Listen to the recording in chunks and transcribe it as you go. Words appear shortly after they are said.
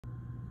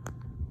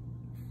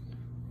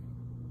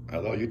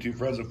Hello, YouTube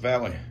friends and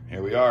family.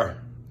 Here we are.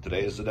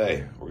 Today is the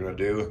day. We're going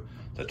to do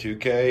the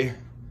 2K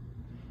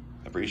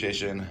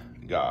Appreciation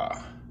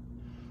GA.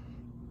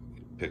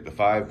 Pick the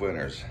 5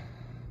 winners.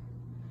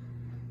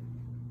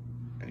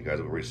 And you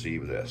guys will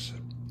receive this.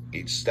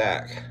 Each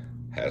stack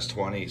has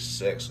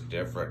 26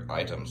 different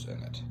items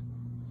in it.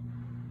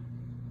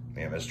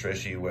 Me and Miss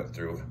Trishy went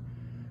through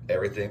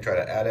everything, try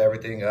to add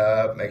everything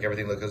up, make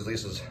everything look as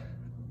least as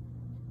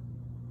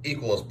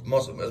equal as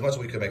much as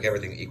we could, make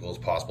everything equal as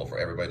possible for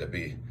everybody to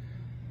be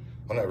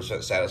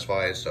 100%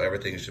 satisfied. So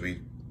everything should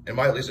be,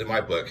 at least in my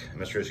book,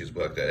 Miss Trishy's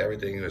book, that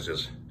everything is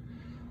just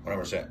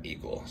 100%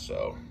 equal.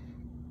 So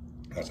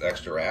that's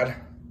extra rad.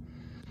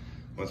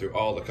 Went through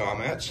all the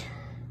comments,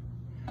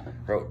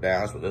 wrote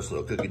down what this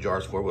little cookie jar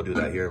is for. We'll do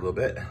that here in a little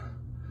bit.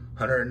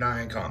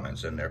 109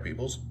 comments in there,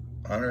 peoples.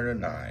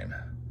 109.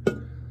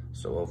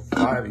 So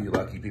 5 of you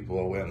lucky people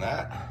will win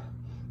that.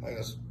 Like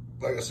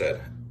I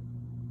said,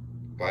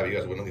 5 of you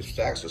guys win these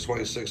stacks. There's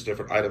 26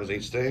 different items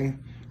each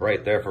thing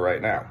right there for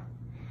right now.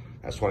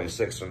 That's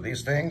 26 of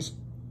these things.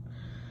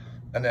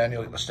 And then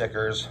you'll get the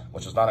stickers,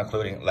 which is not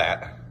including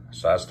that.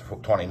 So that's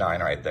 29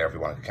 right there if you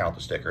want to count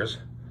the stickers.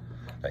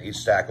 Now each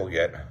stack will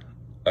get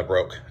a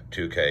broke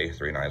 2K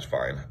 3 9's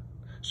fine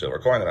silver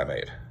coin that I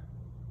made.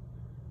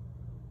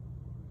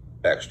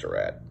 Extra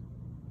rad.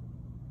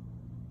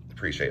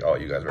 Appreciate all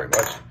you guys very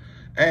much.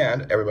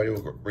 And everybody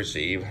will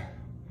receive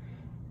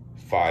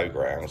 5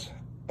 grams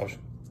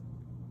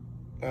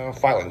of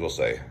filings, we'll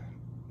say,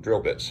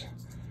 drill bits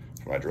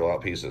for my drill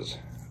out pieces,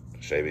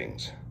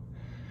 shavings.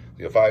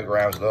 You have 5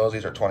 grams of those.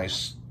 These are a little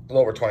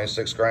over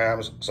 26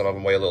 grams. Some of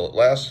them weigh a little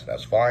less.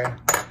 That's fine.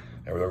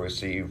 And we'll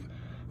receive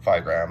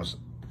 5 grams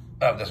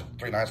of this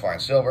 3 9's fine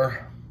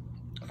silver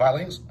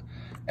filings.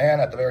 And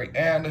at the very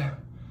end,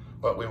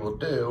 what we will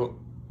do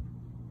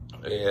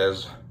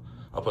is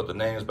I'll put the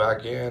names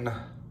back in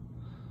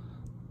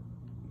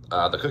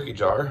the cookie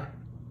jar,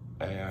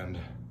 and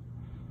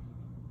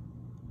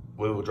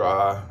we will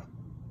draw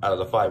out of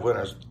the 5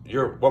 winners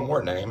one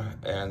more name,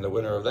 and the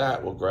winner of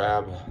that will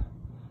grab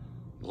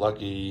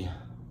lucky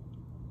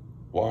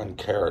 1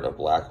 carat of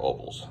black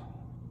opals.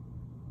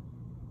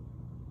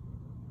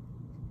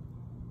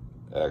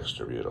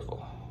 Extra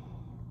beautiful.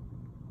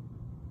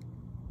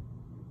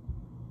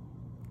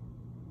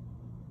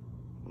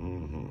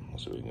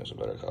 Let's see if we can get some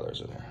better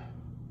colors in here.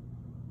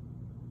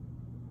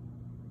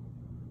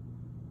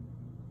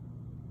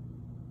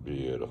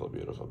 Beautiful,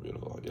 beautiful,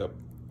 beautiful. Yep,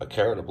 a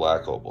carat of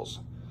black opals.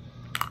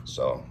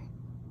 So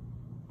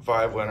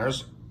 5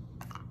 winners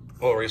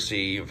will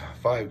receive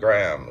 5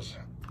 grams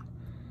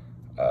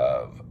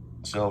of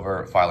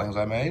silver filings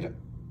I made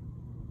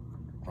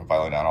from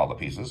filing down all the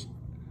pieces.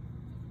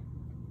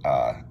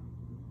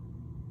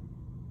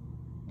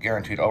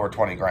 Guaranteed over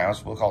 20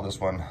 grams. We'll call this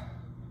one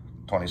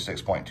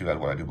 26.2, that's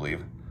what I do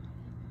believe.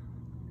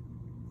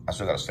 I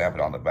still got to stamp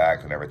it on the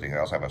back and everything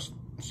else.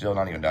 Still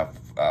not even done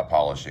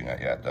polishing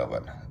it yet though,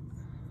 but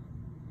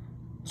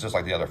it's just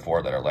like the other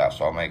 4 that are left.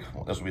 So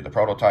this will be the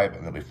prototype,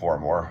 and there'll be 4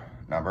 more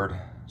numbered.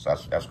 So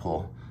that's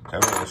cool. So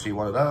everybody will see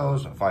one of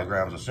those, 5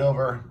 grams of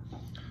silver,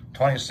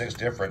 26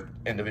 different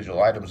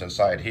individual items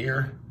inside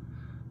here.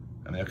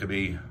 I mean, it could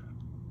be,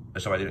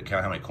 if somebody didn't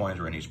count how many coins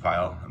were in each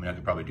pile, I mean, I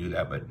could probably do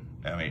that, but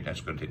I mean, that's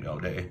gonna take me all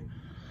day.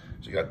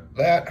 So you got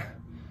that.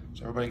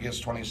 So everybody gets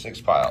 26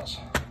 piles.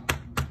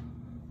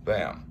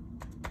 Bam,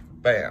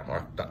 bam,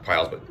 or not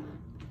piles, but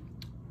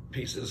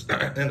pieces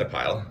in the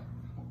pile.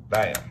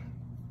 Bam.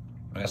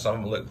 I mean, some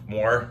of them look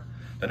more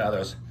than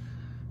others.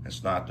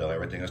 It's not though,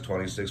 everything is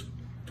 26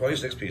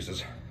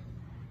 pieces.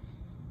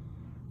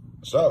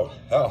 So,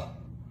 hell,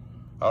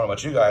 I don't know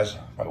about you guys,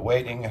 I'm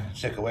waiting,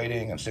 sick of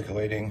waiting, and sick of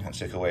waiting, and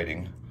sick of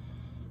waiting.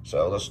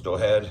 So let's go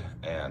ahead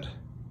and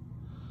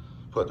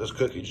put this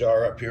cookie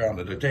jar up here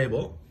onto the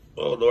table.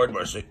 Oh, Lord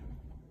mercy.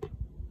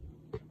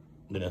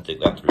 Didn't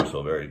think that through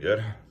so very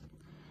good.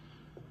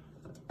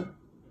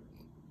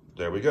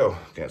 There we go.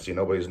 Can't see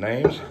nobody's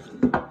names.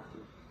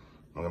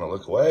 I'm gonna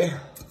look away.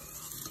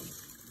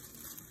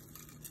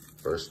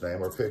 First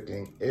name we're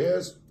picking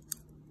is,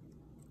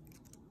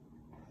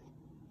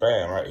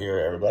 bam, right here,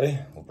 everybody.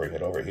 We'll bring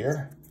it over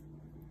here.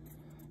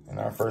 And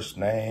our first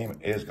name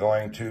is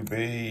going to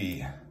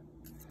be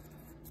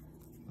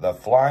the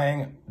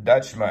Flying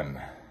Dutchman.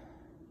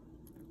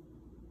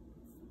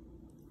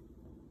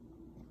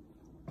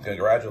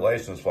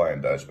 Congratulations,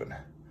 Flying Dutchman.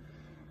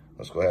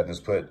 Let's go ahead and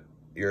just put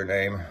your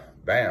name,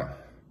 bam,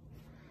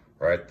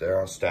 right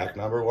there on stack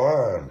number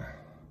 1.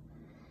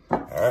 All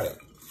right,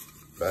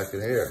 back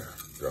in here,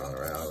 drawing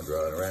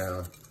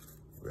around.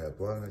 Grab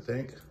one, I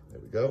think.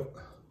 There we go.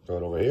 Throw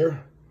it over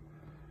here.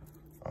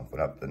 Open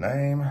up the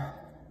name.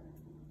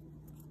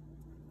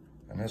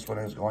 And this one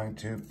is going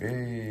to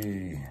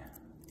be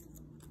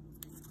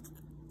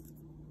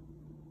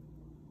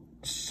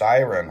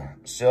Siren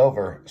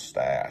Silver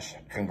Stash.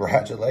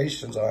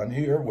 Congratulations on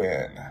your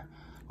win.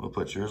 We'll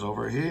put yours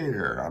over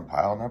here on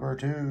pile number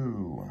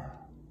 2.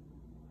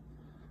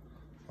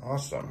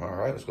 Awesome. All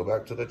right, let's go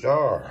back to the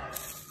jar.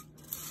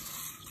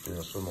 Let's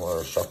do some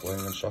more shuffling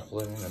and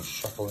shuffling and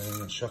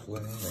shuffling and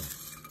shuffling and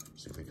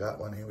See if we got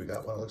one here. We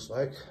got one, it looks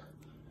like.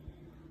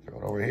 Throw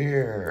it over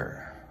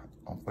here.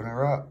 Open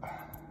her up.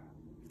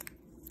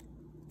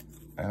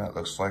 And it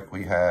looks like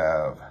we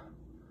have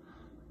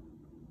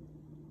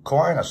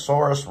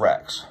Coinosaurus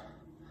Rex.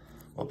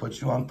 We'll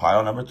put you on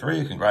pile number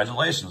 3.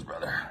 Congratulations,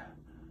 brother.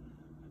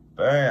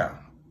 Bam.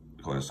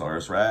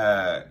 Coinosaurus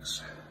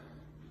Rex.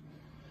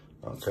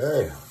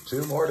 Okay,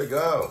 2 more to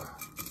go.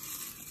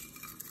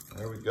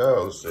 There we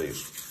go. Let's see.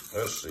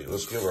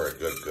 Let's give her a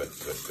good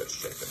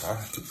shaking, huh?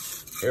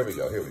 Here we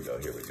go.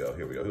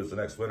 Who's the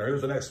next winner?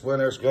 Who's the next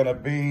winner? It's gonna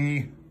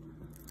be,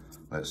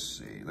 let's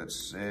see.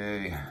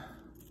 I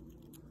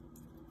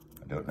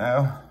don't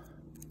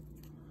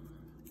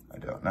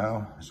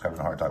know. Just having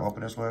a hard time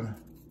opening this one.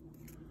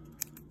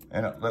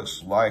 And it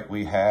looks like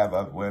we have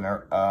a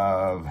winner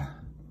of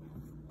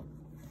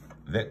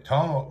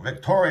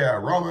Victoria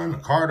Roman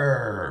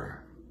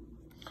Carter.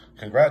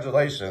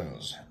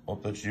 Congratulations. We'll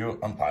put you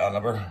on pile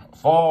number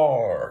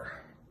 4.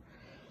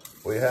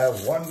 We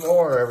have one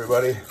more,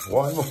 everybody.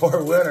 One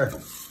more winner.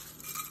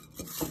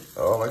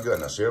 Oh my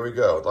goodness, here we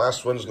go. The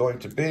last one is going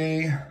to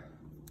be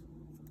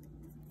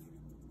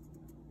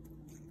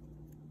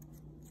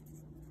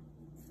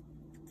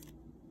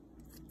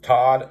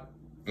Todd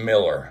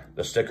Miller,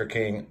 the sticker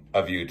king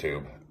of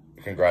YouTube.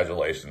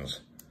 Congratulations.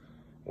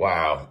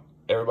 Wow.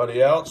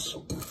 Everybody else,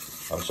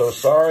 I'm so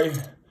sorry.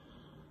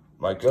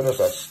 My goodness,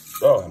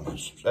 I'm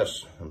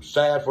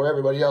sad for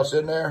everybody else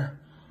in there.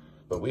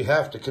 But we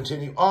have to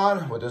continue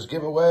on with this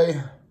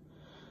giveaway.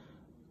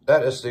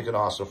 That is stinking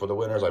awesome for the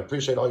winners. I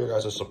appreciate all your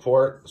guys'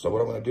 support. So what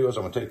I'm going to do is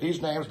I'm going to take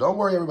these names. Don't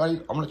worry, everybody.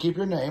 I'm going to keep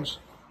your names.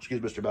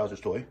 Excuse Mr. Bowser's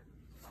toy.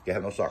 You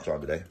have no socks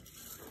on today.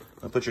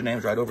 I'm going to put your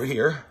names right over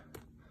here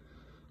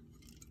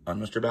on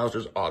Mr.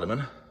 Bowser's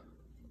ottoman.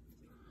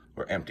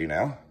 We're empty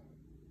now.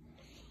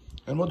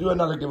 And we'll do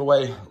another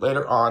giveaway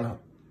later on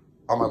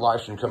my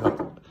live stream coming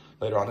up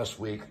later on this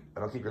week.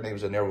 And I'll keep your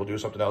names in there. We'll do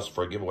something else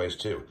for giveaways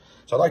too.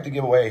 So I'd like to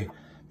give away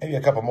maybe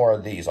a couple more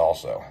of these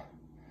also.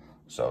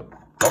 So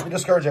don't be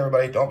discouraged,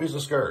 everybody. Don't be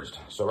discouraged.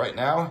 So right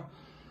now, what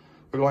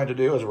we're going to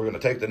do is we're going to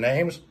take the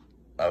names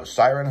of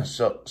Siren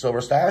Silver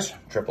Stash,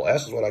 Triple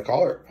S is what I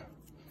call her.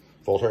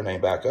 Fold her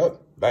name back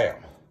up. Bam.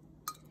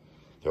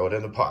 Throw it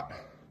in the pot.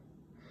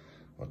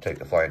 We'll take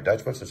the Flying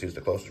Dutchman since he's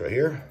the closest right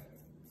here.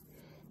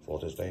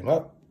 Fold his name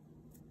up.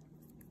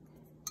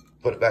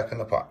 Put it back in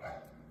the pot.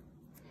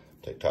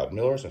 Take Todd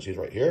Miller since he's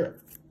right here.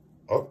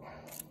 Oh.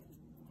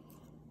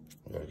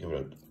 We gotta give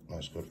it a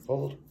nice good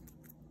fold.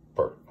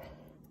 Perfect.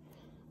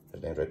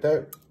 His name's right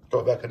there.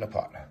 Throw it back in the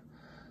pot.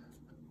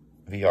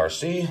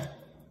 VRC.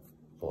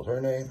 Fold her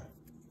name.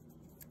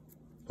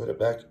 Put it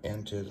back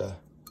into the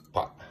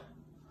pot.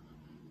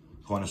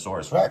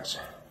 Coinosaurus Rex.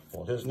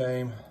 Fold his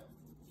name.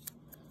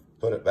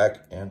 Put it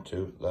back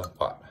into the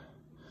pot.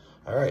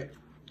 All right.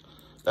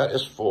 That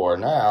is for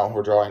now.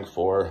 We're drawing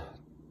for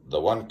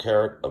the 1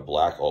 carat of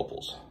black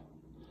opals.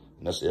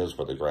 And this is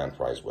for the grand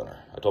prize winner.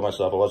 I told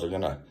myself I wasn't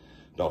gonna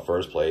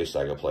first place,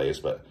 second place,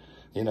 but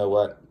you know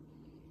what?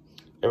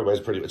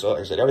 Everybody's pretty, it's, like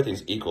I said,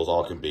 everything's equal as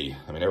all can be.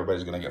 I mean,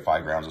 everybody's gonna get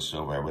 5 grams of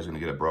silver. Everybody's gonna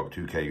get a broke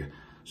 2K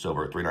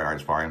silver, 399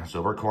 is fine.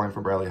 Silver coin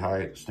from Bradley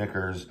Height,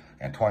 stickers,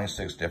 and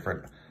 26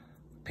 different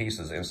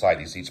pieces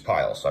inside each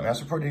pile. So I mean,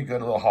 that's a pretty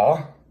good little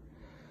haul.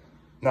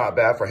 Not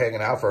bad for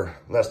hanging out for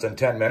less than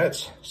 10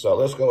 minutes. So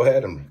let's go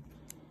ahead and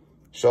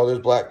show these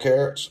black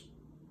carats,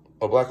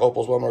 or black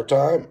opals one more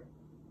time.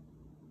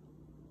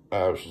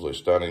 Absolutely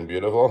stunning,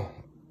 beautiful.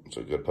 It's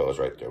a good pose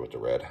right there with the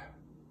red.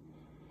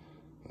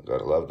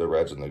 Gotta love the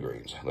reds and the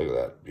greens. Look at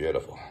that,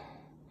 beautiful.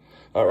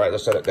 All right,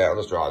 let's set it down.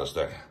 Let's draw this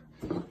thing.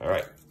 All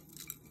right.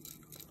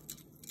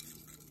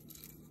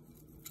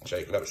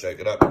 Shake it up, shake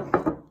it up.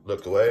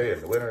 Look away,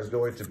 and the winner is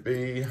going to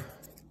be,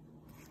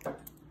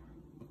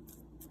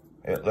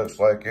 it looks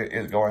like it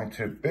is going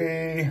to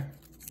be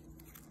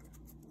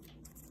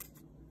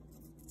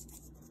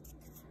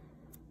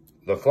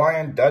the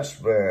Flying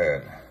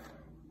Dutchman.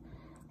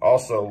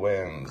 Also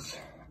wins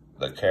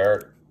the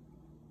carat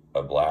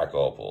of black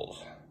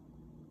opals.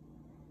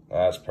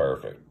 That's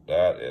perfect.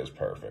 That is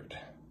perfect.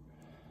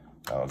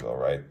 That'll go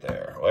right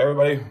there. Well,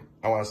 everybody,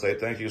 I want to say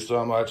thank you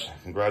so much.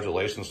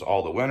 Congratulations to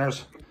all the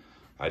winners.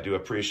 I do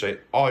appreciate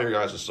all your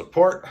guys'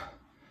 support.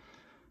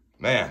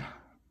 Man,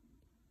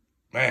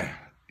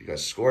 you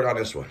guys scored on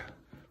this one.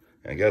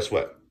 And guess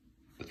what?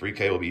 The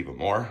 3K will be even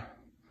more.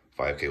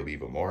 5K will be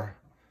even more.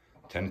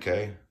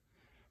 10K.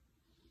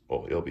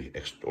 Oh, it'll be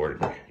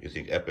extraordinary. You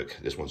think epic?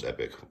 This one's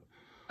epic.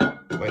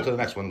 Wait till the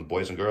next one,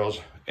 boys and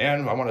girls.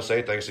 And I want to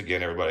say thanks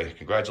again, everybody.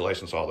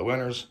 Congratulations to all the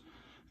winners.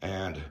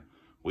 And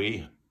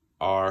we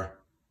are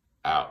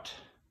out.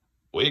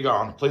 We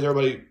gone. Please,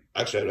 everybody.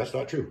 Actually, that's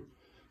not true.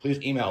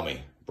 Please email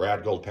me,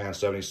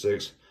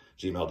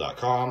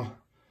 bradgoldpan76@gmail.com.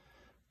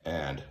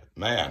 And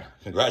man,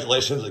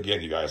 congratulations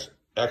again, you guys.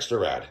 Extra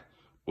rad.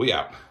 We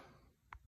out.